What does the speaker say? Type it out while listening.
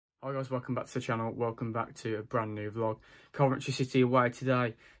Hi guys, welcome back to the channel, welcome back to a brand new vlog. Coventry City away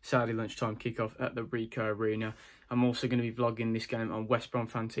today, Saturday lunchtime kickoff at the Ricoh Arena. I'm also going to be vlogging this game on West Brom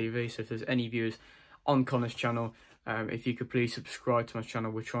Fan TV, so if there's any viewers on Connor's channel, if you could please subscribe to my channel.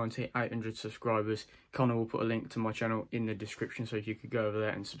 We're trying to hit 800 subscribers. Connor will put a link to my channel in the description, so if you could go over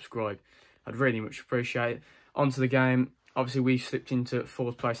there and subscribe, I'd really much appreciate it. On to the game. Obviously, we've slipped into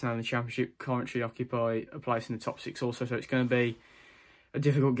 4th place now in the Championship. Coventry occupy a place in the top 6 also, so it's going to be a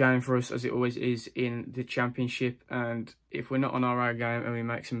difficult game for us, as it always is in the Championship. And if we're not on our A game and we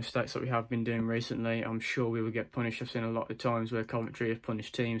make some mistakes that we have been doing recently, I'm sure we will get punished. I've seen a lot of times where Coventry have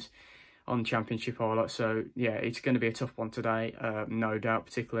punished teams on Championship highlights. So yeah, it's going to be a tough one today, no doubt,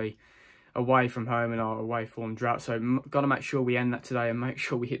 particularly away from home and our away form Drought. So got to make sure we end that today and make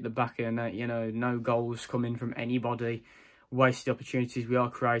sure we hit the back of the net. You know, no goals coming from anybody. Wasted opportunities, we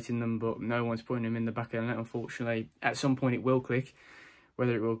are creating them, but no one's putting them in the back of the net, unfortunately. At some point it will click.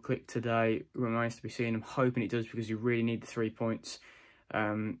 Whether it will click today remains to be seen. I'm hoping it does, because you really need the 3 points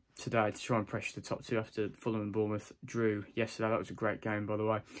today to try and pressure the top 2 after Fulham and Bournemouth drew yesterday. That was a great game, by the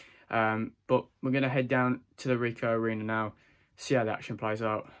way. But we're going to head down to the Ricoh Arena now, see how the action plays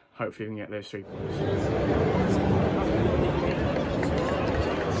out. Hopefully we can get those 3 points.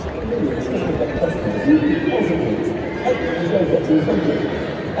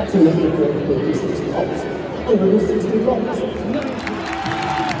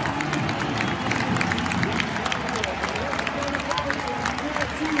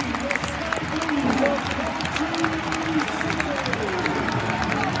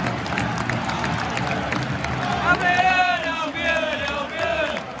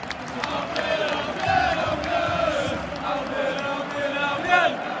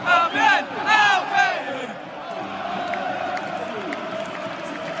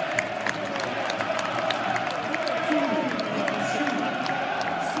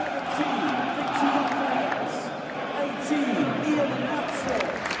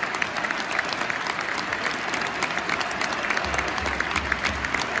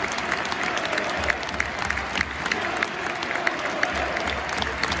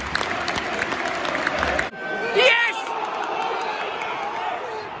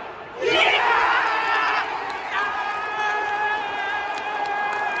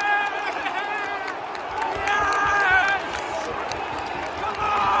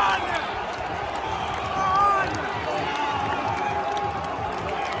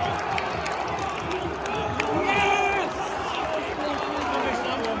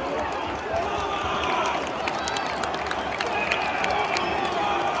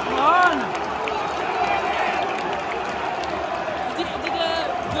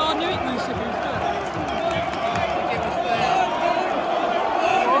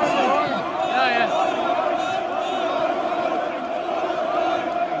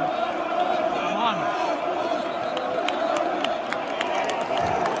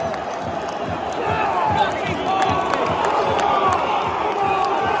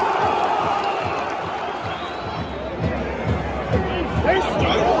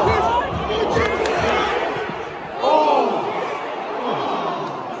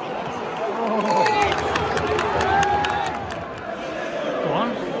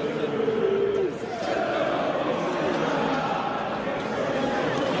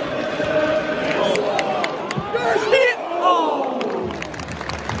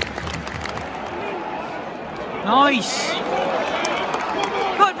 Nice!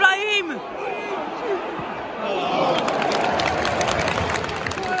 Good play him!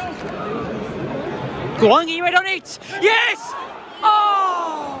 Go on, get your head on it! Yes!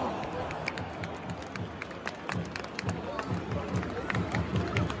 Oh!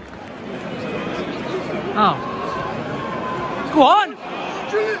 Oh. Go on!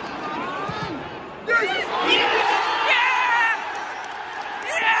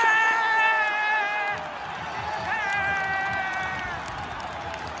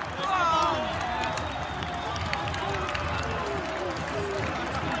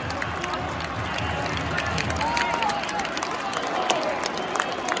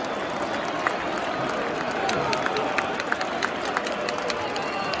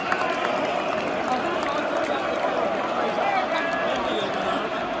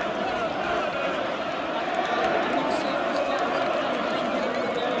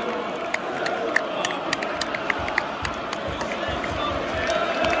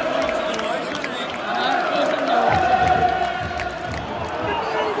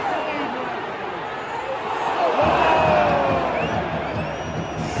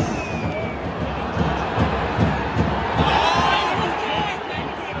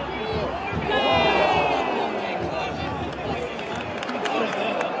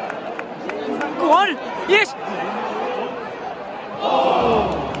 Go on. Yes.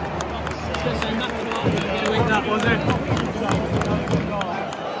 That was it.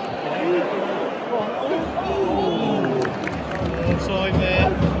 Outside there.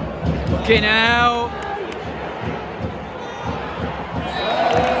 Looking out.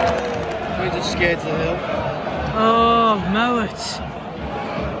 We're just scared to the hill. Oh, Mowat.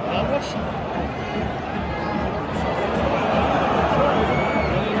 That was.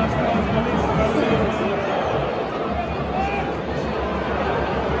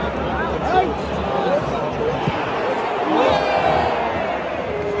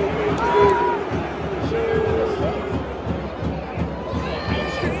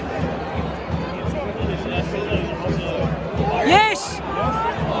 Yes.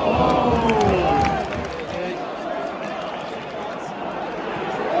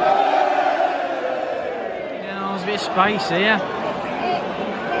 Now there's a bit of space here.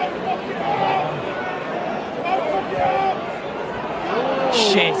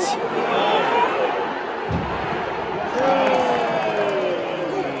 Shit.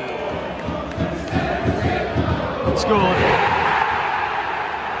 Scored.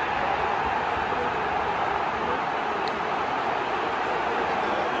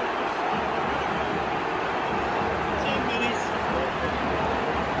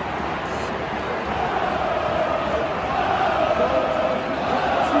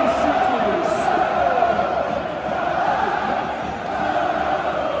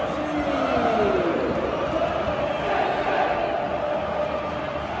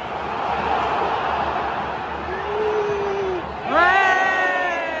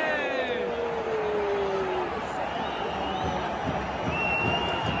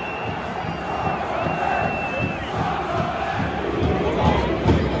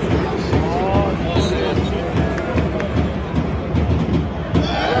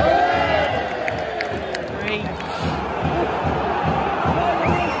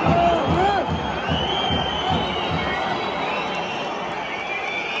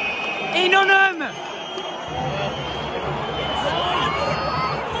 In on him!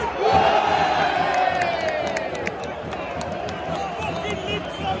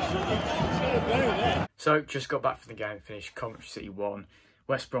 So, just got back from the game, finished Coventry City 1,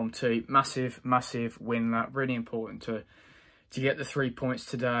 West Brom 2. Massive win that. Really important to get the 3 points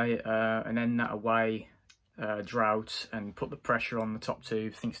today and end that away drought and put the pressure on the top two.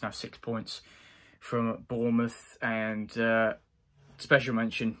 I think it's now 6 points from Bournemouth. And special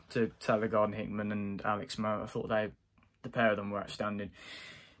mention to Taylor Gardner-Hickman and Alex Moe. I thought the pair of them were outstanding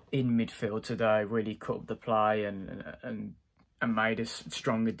in midfield today. Really cut up the play and made us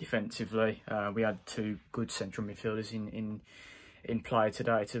stronger defensively. We had two good central midfielders in play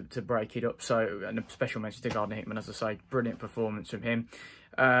today to break it up. So, and a special mention to Gardner-Hickman, as I say, brilliant performance from him.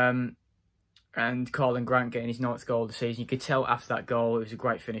 And Karlan Grant getting his 9th goal of the season. You could tell after that goal, it was a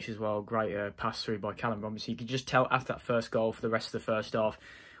great finish as well. Great pass through by Karlan Grant. So you could just tell after that first goal, for the rest of the first half,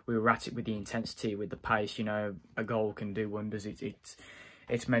 we were at it with the intensity, with the pace. You know, a goal can do wonders.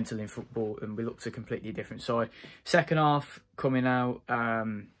 It's mental in football, and we looked a completely different side. Second half coming out,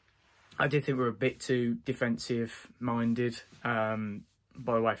 I did think we were a bit too defensive-minded. By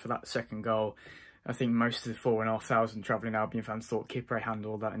the way, for that second goal, I think most of the 4,500 travelling Albion fans thought Kipre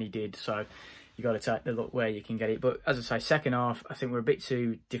handled that, and he did. So you got to take the look where you can get it. But as I say, second half, I think we're a bit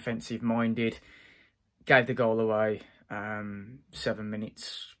too defensive-minded. Gave the goal away 7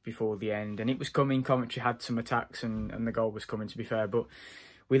 minutes before the end, and it was coming. Coventry had some attacks, and the goal was coming, to be fair. But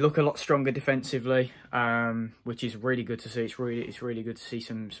we look a lot stronger defensively, which is really good to see. It's really good to see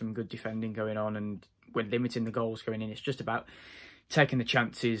some good defending going on, and we're limiting the goals going in. It's just about taking the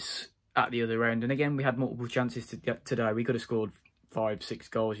chances at the other end. And again, we had multiple chances today. We could have scored 5-6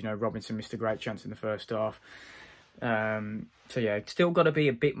 goals. You know, Robinson missed a great chance in the first half. So yeah, it's still got to be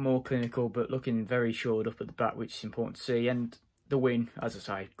a bit more clinical, but looking very shored up at the back, which is important to see. And the win, as I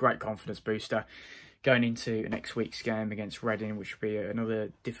say, great confidence booster going into next week's game against Reading, which will be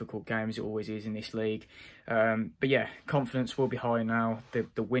another difficult game, as it always is in this league. But yeah, confidence will be high now.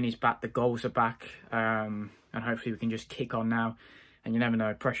 The win is back, the goals are back, and hopefully we can just kick on now. And you never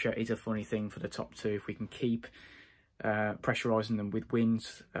know, pressure is a funny thing for the top two. If we can keep pressurising them with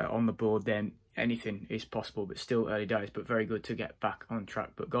wins on the board, then anything is possible. But still early days, but very good to get back on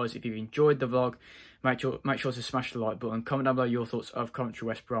track. But guys, if you've enjoyed the vlog, make sure to smash the like button, comment down below your thoughts of Coventry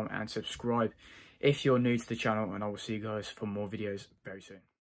West Brom, and subscribe if you're new to the channel. And I will see you guys for more videos very soon.